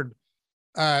absurd.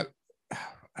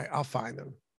 I'll find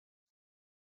him.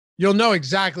 You'll know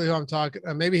exactly who I'm talking.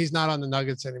 Maybe he's not on the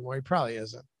Nuggets anymore. He probably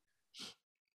isn't.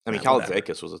 I mean,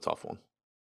 Kalazakis was a tough one.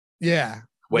 Yeah.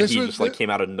 When he just like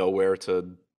came out of nowhere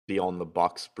to be on the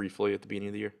Bucks briefly at the beginning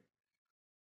of the year.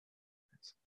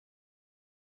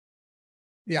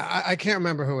 Yeah, I can't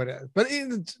remember who it is, but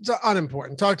it's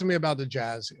unimportant. Talk to me about the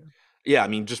Jazz here. Yeah, I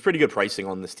mean, just pretty good pricing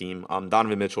on this team.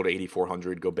 Donovan Mitchell to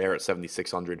 8,400, Gobert at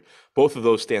 7,600. Both of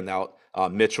those stand out.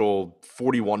 Mitchell,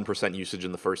 41% usage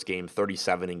in the first game,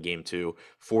 37 in game 2,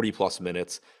 40+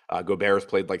 minutes. Gobert has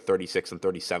played like 36 and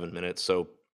 37 minutes. So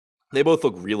they both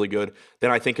look really good.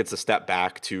 Then I think it's a step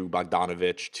back to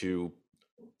Bogdanovich, to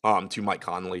Mike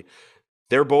Conley.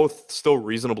 They're both still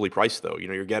reasonably priced, though.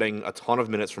 You're getting a ton of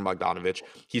minutes from Bogdanovich.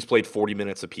 He's played 40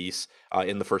 minutes apiece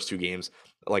in the first 2 games,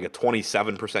 like a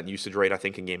 27% usage rate, I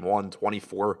think, in game 1,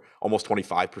 24, almost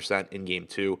 25% in game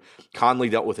 2. Conley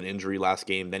dealt with an injury last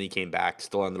game. Then he came back,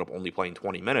 still ended up only playing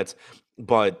 20 minutes,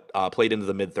 but played into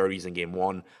the mid-30s in game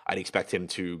 1. I'd expect him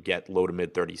to get low to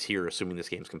mid-30s here, assuming this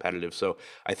game's competitive. So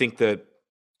I think that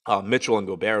Mitchell and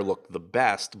Gobert look the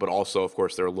best, but also, of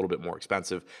course, they're a little bit more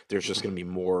expensive. There's just going to be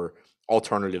more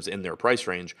alternatives in their price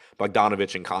range.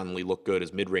 Bogdanovich and Conley look good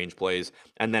as mid-range plays.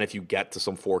 And then if you get to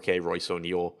some 4K Royce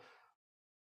O'Neal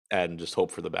and just hope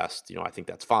for the best, I think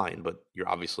that's fine, but you're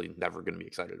obviously never going to be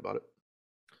excited about it.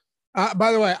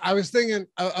 By the way, I was thinking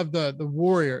of the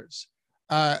Warriors.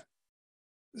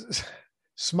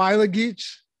 Smailagic.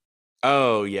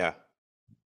 Oh, yeah.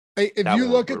 If you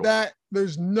look at that,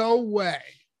 there's no way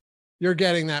you're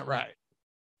getting that right.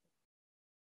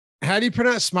 How do you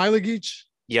pronounce Smailagic?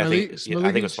 Yeah, I think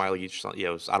it was Smailagic.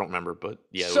 Yeah, I don't remember, but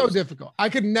yeah. So difficult. I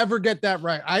could never get that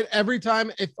right. Every time,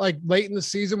 if like late in the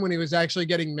season when he was actually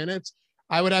getting minutes,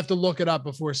 I would have to look it up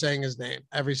before saying his name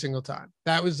every single time.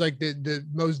 That was like the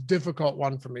most difficult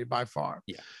one for me by far.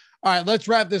 Yeah. All right, let's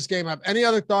wrap this game up. Any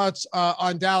other thoughts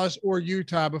on Dallas or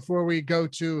Utah before we go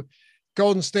to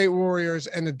Golden State Warriors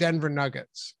and the Denver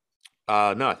Nuggets?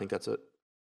 No, I think that's it.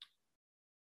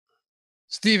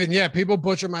 Steven, yeah, people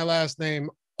butcher my last name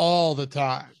all the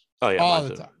time. Oh, yeah. All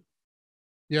the time.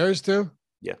 Yours too?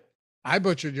 Yeah. I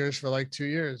butchered yours for like 2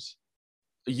 years.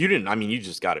 You didn't. I mean, you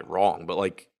just got it wrong, but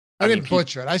like. I didn't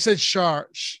butcher it. I said Shar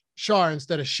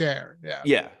instead of Share. Yeah.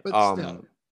 Yeah. But still.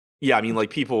 Yeah. I mean,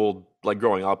 like people like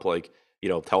growing up, like,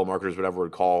 telemarketers, whatever,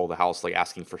 would call the house like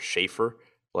asking for Schaefer.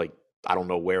 Like, I don't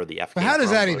know where the F. But how does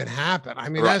that even happen? I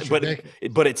mean, that's ridiculous.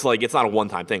 But it's like, it's not a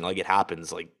one-time thing. Like, it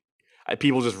happens. Like,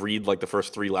 people just read like the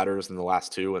first 3 letters and the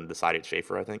last 2 and decide it's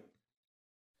Schaefer, I think.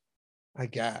 I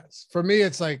guess. For me,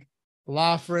 it's like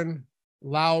Lowren.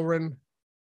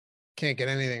 Can't get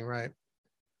anything right.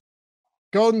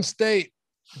 Golden State,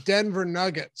 Denver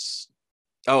Nuggets.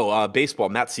 Oh, baseball.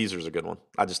 Matt Caesar's a good one.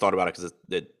 I just thought about it because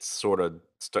it sort of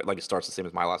it starts the same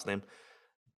as my last name,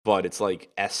 but it's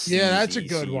like S. Yeah, that's a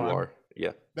good one.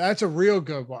 Yeah. That's a real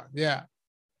good one. Yeah.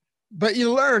 But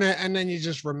you learn it and then you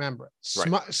just remember it.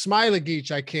 Right. Smiley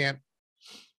Geach, I can't.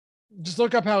 Just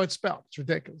look up how it's spelled. It's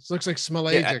ridiculous. It looks like Yeah.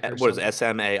 Smilagic or What is it?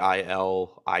 something.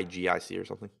 Smailigic or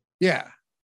something? Yeah.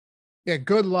 Yeah.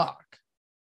 Good luck.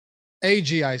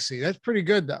 AGIC. That's pretty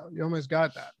good, though. You almost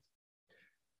got that.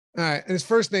 All right. And his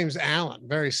first name's Allen.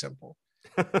 Very simple.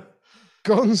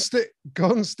 Golden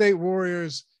State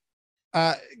Warriors.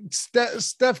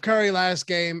 Steph Curry last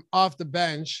game off the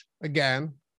bench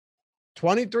again.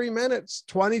 23 minutes,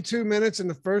 22 minutes in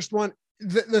the first one.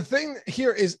 The thing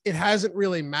here is it hasn't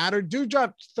really mattered. Dude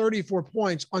dropped 34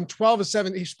 points on 12 of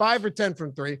 7. He's 5 for 10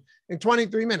 from 3 in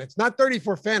 23 minutes. Not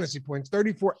 34 fantasy points,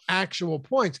 34 actual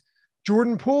points.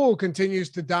 Jordan Poole continues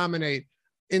to dominate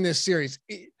in this series.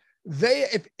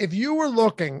 If you were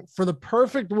looking for the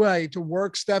perfect way to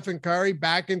work Stephen Curry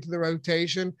back into the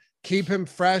rotation, keep him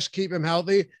fresh, keep him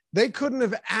healthy, they couldn't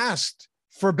have asked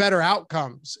for better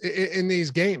outcomes in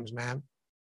these games, man.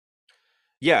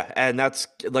 Yeah, and that's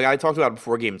like I talked about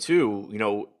before game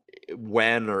 2,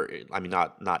 when or I mean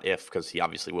not if because he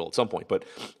obviously will at some point, but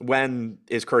when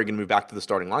is Curry going to move back to the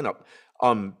starting lineup?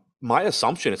 My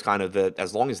assumption is kind of that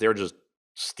as long as they're just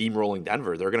steamrolling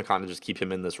Denver, they're going to kind of just keep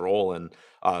him in this role and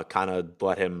kind of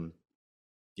let him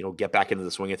get back into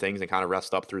the swing of things and kind of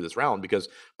rest up through this round because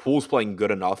Poole's playing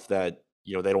good enough that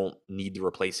they don't need to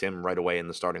replace him right away in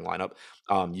the starting lineup.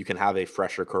 You can have a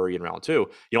fresher Curry in round 2.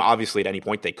 Obviously at any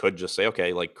point they could just say,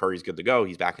 okay, like Curry's good to go,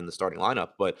 he's back in the starting lineup.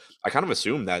 But I kind of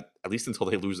assume that at least until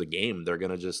they lose a game, they're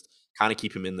going to just kind of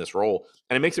keep him in this role,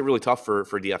 and it makes it really tough for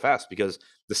DFS because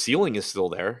the ceiling is still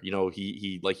there.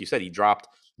 He like you said, he dropped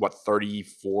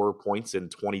 34 points in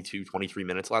 22, 23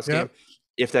 minutes last game.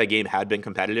 If that game had been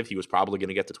competitive, he was probably going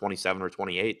to get to 27 or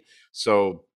 28.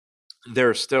 So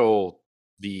there's still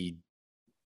he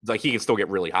can still get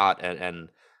really hot and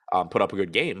put up a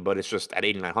good game, but it's just at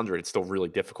 8,900, it's still really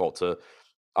difficult to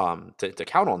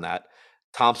count on that.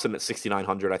 Thompson at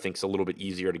 6,900, I think is a little bit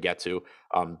easier to get to.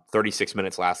 36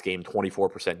 minutes last game,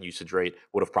 24% usage rate,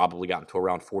 would have probably gotten to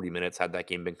around 40 minutes had that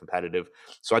game been competitive.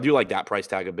 So I do like that price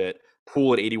tag a bit.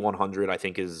 Poole at 8,100, I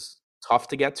think is tough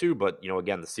to get to, but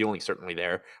again, the ceiling's certainly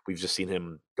there. We've just seen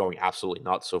him going absolutely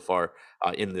nuts so far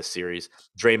in this series.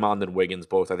 Draymond and Wiggins,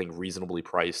 both I think reasonably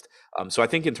priced. So I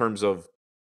think in terms of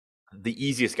the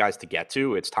easiest guys to get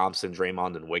to, it's Thompson,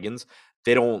 Draymond, and Wiggins.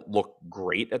 They don't look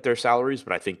great at their salaries,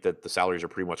 but I think that the salaries are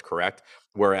pretty much correct.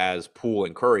 Whereas Poole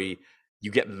and Curry, you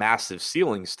get massive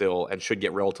ceilings still and should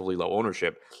get relatively low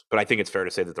ownership. But I think it's fair to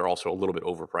say that they're also a little bit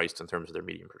overpriced in terms of their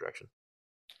median projection.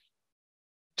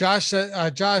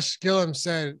 Josh Gillum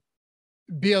said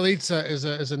Bielitsa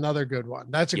is another good one.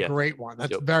 That's a great one.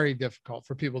 That's very difficult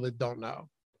for people that don't know.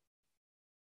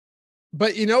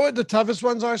 But you know what the toughest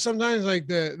ones are sometimes? Like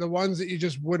the ones that you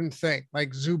just wouldn't think,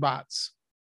 like Zubats.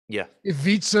 Yeah.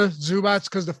 Ivica Zubats,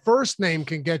 because the first name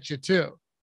can get you too.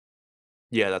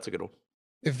 Yeah, that's a good one.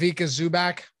 Ivica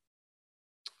Zubac.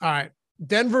 All right.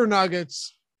 Denver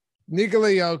Nuggets, Nikola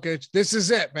Jokic. This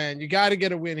is it, man. You got to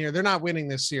get a win here. They're not winning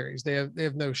this series. They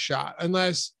have no shot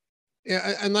unless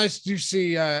you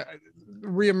see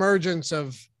reemergence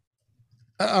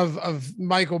of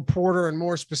Michael Porter and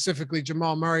more specifically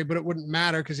Jamal Murray, but it wouldn't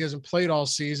matter because he hasn't played all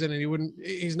season and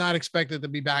he's not expected to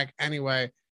be back anyway.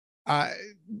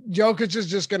 Jokic is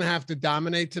just going to have to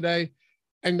dominate today.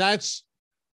 And that's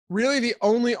really the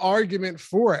only argument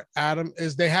for it, Adam,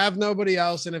 is they have nobody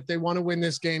else. And if they want to win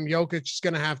this game, Jokic is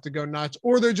going to have to go nuts,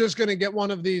 or they're just going to get one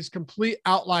of these complete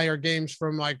outlier games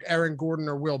from like Aaron Gordon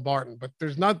or Will Barton, but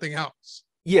there's nothing else.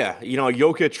 Yeah,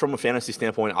 Jokic from a fantasy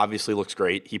standpoint obviously looks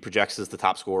great. He projects as the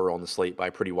top scorer on the slate by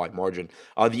a pretty wide margin.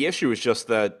 The issue is just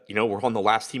that, we're on the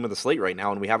last team of the slate right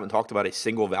now, and we haven't talked about a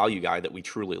single value guy that we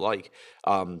truly like.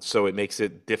 So it makes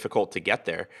it difficult to get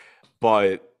there.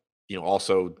 But,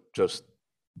 also just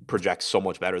projects so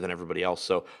much better than everybody else.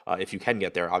 So if you can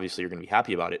get there, obviously you're going to be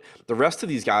happy about it. The rest of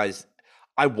these guys,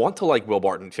 I want to like Will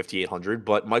Barton 5,800,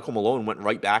 but Michael Malone went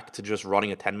right back to just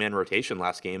running a 10-man rotation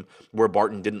last game where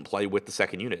Barton didn't play with the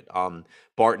second unit.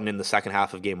 Barton in the second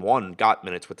half of game 1 got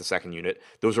minutes with the second unit.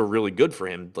 Those are really good for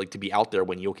him, like to be out there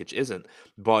when Jokic isn't.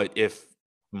 But if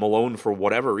Malone, for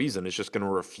whatever reason, is just going to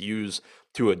refuse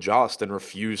to adjust and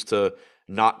refuse to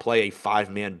not play a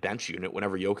 5-man bench unit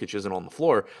whenever Jokic isn't on the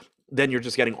floor, then you're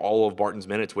just getting all of Barton's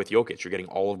minutes with Jokic. You're getting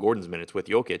all of Gordon's minutes with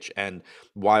Jokic. And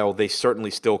while they certainly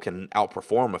still can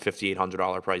outperform a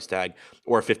 $5,800 price tag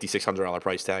or a $5,600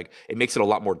 price tag, it makes it a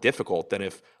lot more difficult than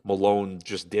if Malone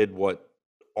just did what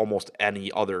almost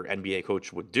any other NBA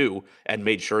coach would do and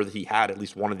made sure that he had at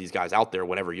least one of these guys out there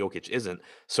whenever Jokic isn't,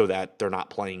 so that they're not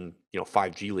playing,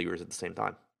 5 G leaguers at the same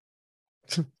time.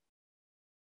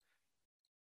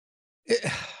 It,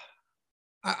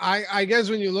 I guess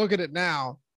when you look at it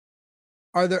now,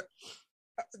 are there,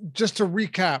 just to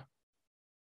recap,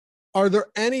 are there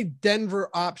any Denver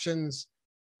options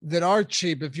that are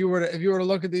cheap? If you were to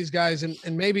look at these guys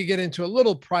and maybe get into a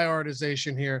little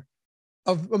prioritization here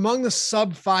of among the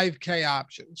sub 5K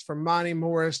options, from Monty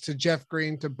Morris to Jeff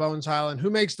Green to Bones Highland,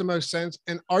 who makes the most sense?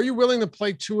 And are you willing to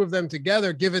play two of them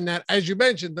together, given that, as you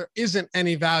mentioned, there isn't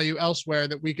any value elsewhere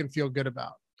that we can feel good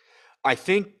about? I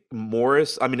think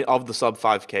Morris, I mean, of the sub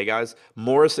 5K guys,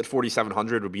 Morris at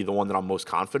 4,700 would be the one that I'm most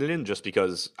confident in just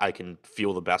because I can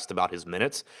feel the best about his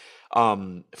minutes.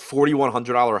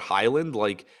 $4,100 Highland,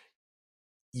 like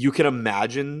you can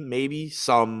imagine maybe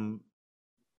some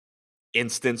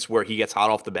instance where he gets hot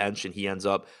off the bench and he ends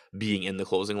up being in the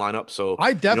closing lineup. So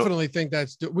I definitely think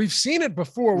we've seen it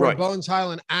before where right. Bones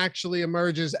Highland actually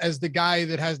emerges as the guy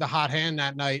that has the hot hand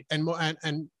that night,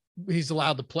 and he's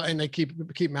allowed to play, and they keep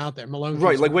him out there. Malone,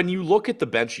 right? Like when you look at the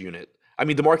bench unit, I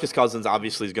mean, DeMarcus Cousins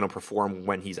obviously is going to perform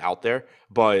when he's out there,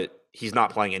 but he's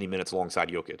not playing any minutes alongside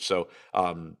Jokic. So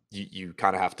you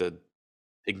kind of have to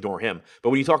ignore him. But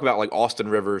when you talk about like Austin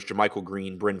Rivers, JaMychal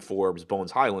Green, Bryn Forbes,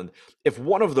 Bones Highland, if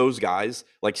one of those guys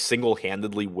like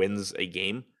single-handedly wins a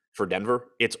game for Denver,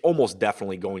 it's almost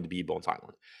definitely going to be Bones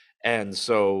Highland. And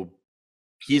so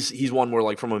he's one where,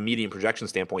 like, from a median projection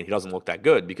standpoint, he doesn't look that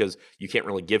good because you can't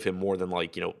really give him more than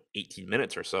 18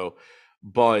 minutes or so.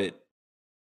 But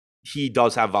he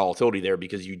does have volatility there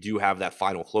because you do have that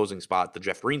final closing spot, the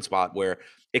Jeff Green spot, where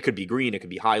it could be Green, it could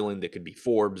be Highland, it could be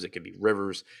Forbes, it could be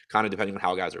Rivers, kind of depending on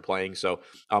how guys are playing. So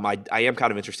I am kind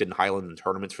of interested in Highland in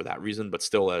tournaments for that reason, but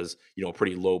still as, a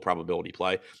pretty low probability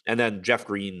play. And then Jeff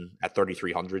Green at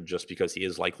 3,300, just because he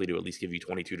is likely to at least give you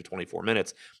 22 to 24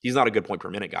 minutes. He's not a good point per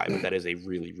minute guy, but that is a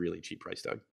really, really cheap price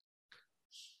tag.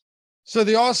 So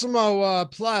the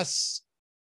Awesemo Plus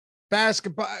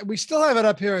basketball, we still have it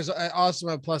up here as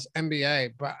Awesemo Plus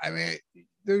NBA, but I mean,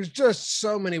 there's just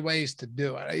so many ways to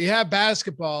do it. You have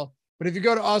basketball, but if you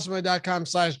go to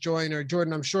awesemo.com/join, or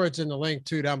Jordan, I'm sure it's in the link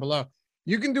too down below,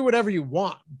 you can do whatever you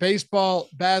want. Baseball,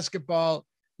 basketball,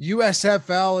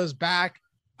 USFL is back.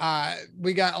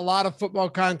 We got a lot of football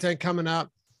content coming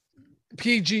up.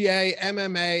 PGA,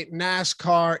 MMA,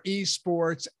 NASCAR,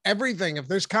 esports, everything. If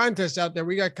there's contests out there,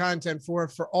 we got content for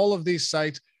all of these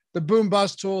sites. The Boom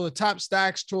Bust tool, the Top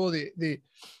Stacks tool, the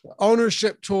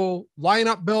ownership tool,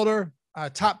 lineup builder,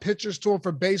 top pitchers tool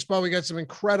for baseball. We got some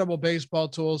incredible baseball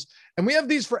tools, and we have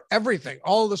these for everything,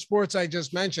 all of the sports I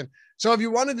just mentioned. So if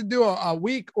you wanted to do a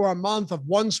week or a month of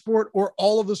one sport or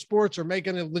all of the sports, or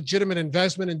making a legitimate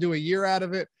investment and do a year out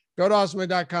of it, go to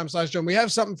awesemo.com/Joe. We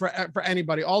have something for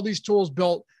anybody. All these tools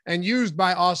built and used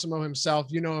by Awesemo himself.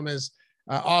 You know him as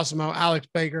Awesemo, Alex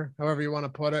Baker, however you want to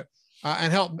put it.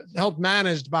 And help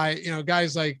managed by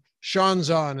guys like Sean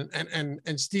Zahn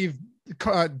and Steve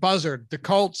Buzzard, the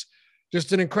Colts.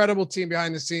 Just an incredible team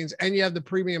behind the scenes. And you have the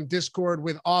premium Discord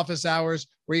with office hours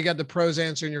where you got the pros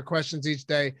answering your questions each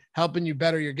day, helping you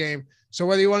better your game. So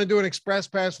whether you want to do an express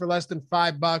pass for less than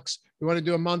 $5, you want to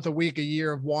do a month, a week, a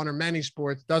year of one or many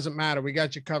sports, doesn't matter. We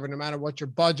got you covered no matter what your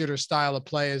budget or style of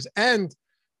play is. And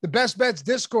the Best Bets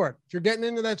Discord. If you're getting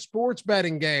into that sports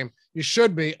betting game, you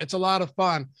should be. It's a lot of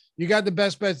fun. You got the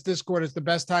Best Bets Discord. It's the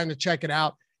best time to check it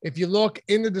out. If you look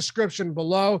in the description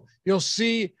below, you'll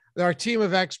see our team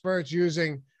of experts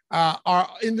using our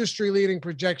industry-leading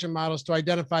projection models to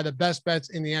identify the best bets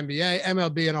in the NBA,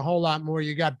 MLB, and a whole lot more.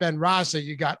 You got Ben Rasa,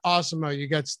 you got Awesemo, you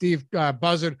got Steve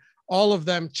Buzzard, all of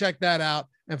them. Check that out.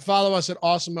 And follow us at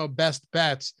Awesemo Best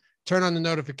Bets. Turn on the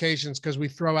notifications because we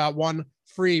throw out one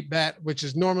free bet, which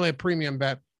is normally a premium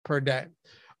bet per day.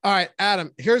 All right,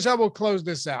 Adam, here's how we'll close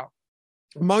this out.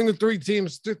 Among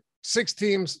the 6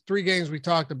 teams, 3 games we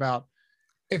talked about,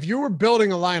 if you were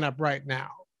building a lineup right now,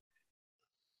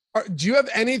 do you have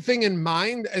anything in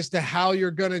mind as to how you're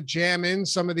going to jam in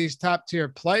some of these top tier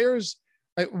players?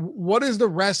 What is the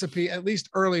recipe, at least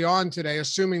early on today,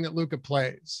 assuming that Luka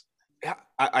plays? Yeah,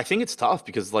 I think it's tough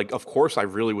because, like, of course, I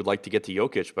really would like to get to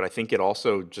Jokic, but I think it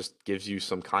also just gives you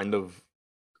some kind of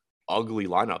ugly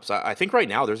lineups. I think right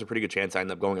now there's a pretty good chance I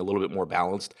end up going a little bit more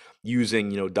balanced, using,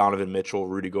 Donovan Mitchell,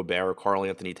 Rudy Gobert, Karl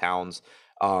Anthony Towns,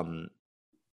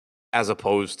 as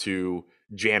opposed to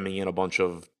jamming in a bunch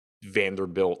of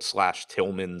Vanderbilt /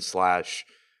 Tillman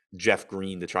 / Jeff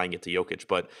Green to try and get to Jokic.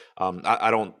 But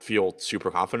I don't feel super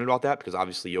confident about that because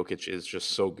obviously Jokic is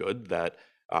just so good that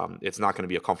it's not going to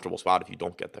be a comfortable spot if you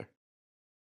don't get there.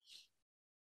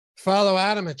 Follow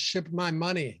Adam at Ship My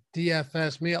Money,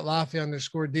 DFS, me at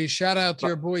Laffy_D. Shout out to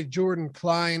your boy Jordan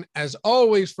Klein, as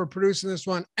always, for producing this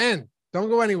one. And don't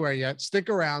go anywhere yet. Stick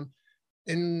around.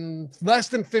 In less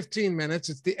than 15 minutes,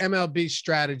 it's the MLB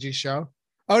Strategy Show.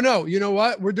 Oh no, you know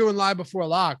what? We're doing live before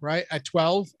lock, right? At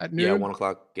 12 at noon. Yeah, 1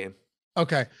 o'clock game.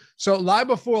 Okay. So live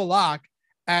before lock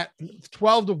at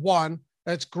 12 to 1.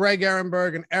 That's Greg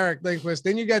Ehrenberg and Eric Lindquist.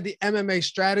 Then you got the MMA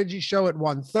strategy show at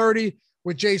 1:30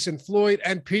 with Jason Floyd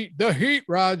and Pete the Heat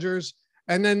Rogers.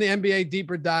 And then the NBA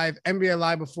deeper dive, NBA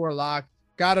live before lock.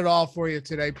 Got it all for you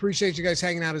today. Appreciate you guys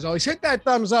hanging out as always. Hit that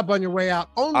thumbs up on your way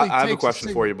out. Only I have a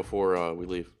question for you before we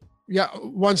leave. Yeah,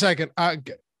 1 second.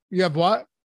 You have what?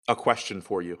 A question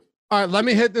for you. All right, let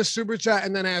me hit this super chat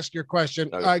and then ask your question.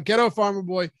 Okay. Ghetto Farmer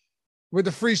Boy with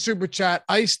the free super chat,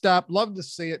 iced up. Love to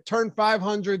see it. Turn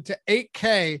 500 to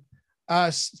 8K.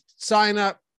 Sign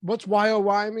up. What's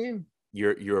YOY mean?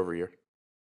 Year over year.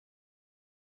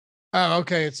 Oh,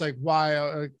 okay. It's like Y.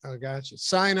 Oh, gotcha.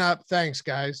 Sign up. Thanks,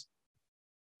 guys.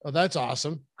 Oh, that's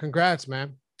awesome. Congrats,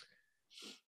 man.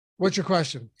 What's your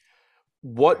question?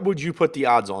 What would you put the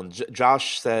odds on?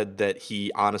 Josh said that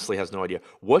he honestly has no idea.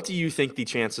 What do you think the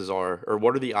chances are, or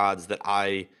what are the odds that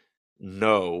I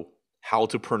know how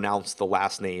to pronounce the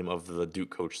last name of the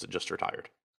Duke coach that just retired?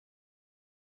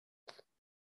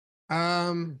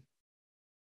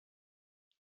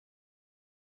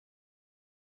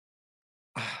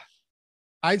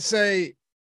 I'd say,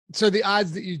 so the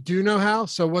odds that you do know how.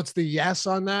 So what's the yes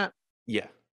on that? Yeah.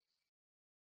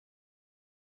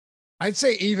 I'd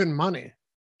say even money.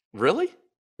 Really?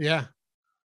 Yeah.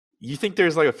 You think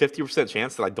there's like a 50%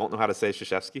 chance that I don't know how to say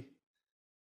Krzyzewski?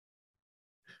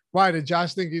 Why did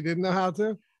Josh think you didn't know how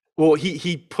to? Well,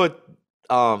 he put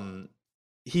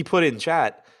in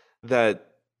chat that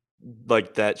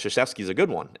that Krzyzewski's a good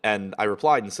one, and I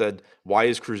replied and said, "Why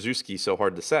is Krzyzewski so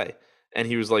hard to say?" And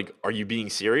he was like, "Are you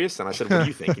being serious?" And I said, "What do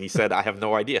you think?" And he said, "I have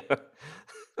no idea."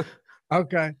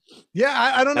 Okay.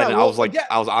 Yeah, I don't know. And I was like, yeah,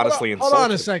 I was honestly insulted. Hold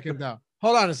on a second, though.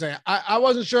 Hold on a second. I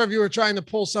wasn't sure if you were trying to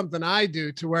pull something I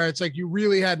do to where it's like you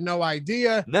really had no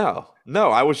idea. No.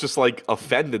 I was just like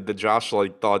offended that Josh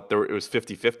like thought it was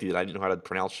 50-50 that I didn't know how to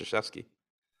pronounce Krzyzewski.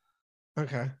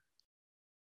 Okay.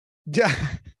 Yeah.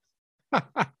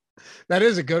 That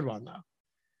is a good one, though.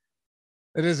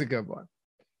 It is a good one.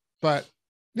 But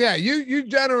yeah, you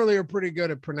generally are pretty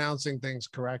good at pronouncing things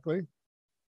correctly.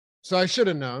 So I should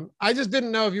have known. I just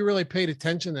didn't know if you really paid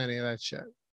attention to any of that shit.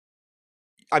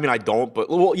 I mean, I don't, but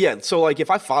well, yeah. So like if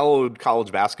I followed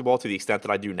college basketball to the extent that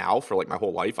I do now for like my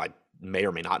whole life, I may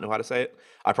or may not know how to say it.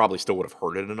 I probably still would have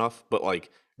heard it enough. But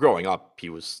like growing up, he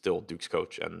was still Duke's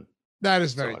coach. And that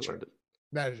is very true.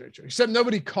 That is very true. Except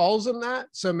nobody calls him that.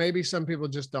 So maybe some people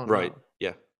just don't know. Right.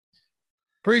 Yeah.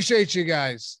 Appreciate you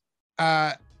guys.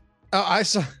 I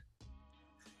saw.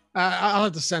 I'll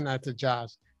have to send that to Josh.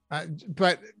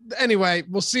 But anyway,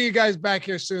 we'll see you guys back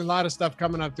here soon. A lot of stuff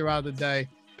coming up throughout the day.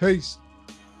 Peace.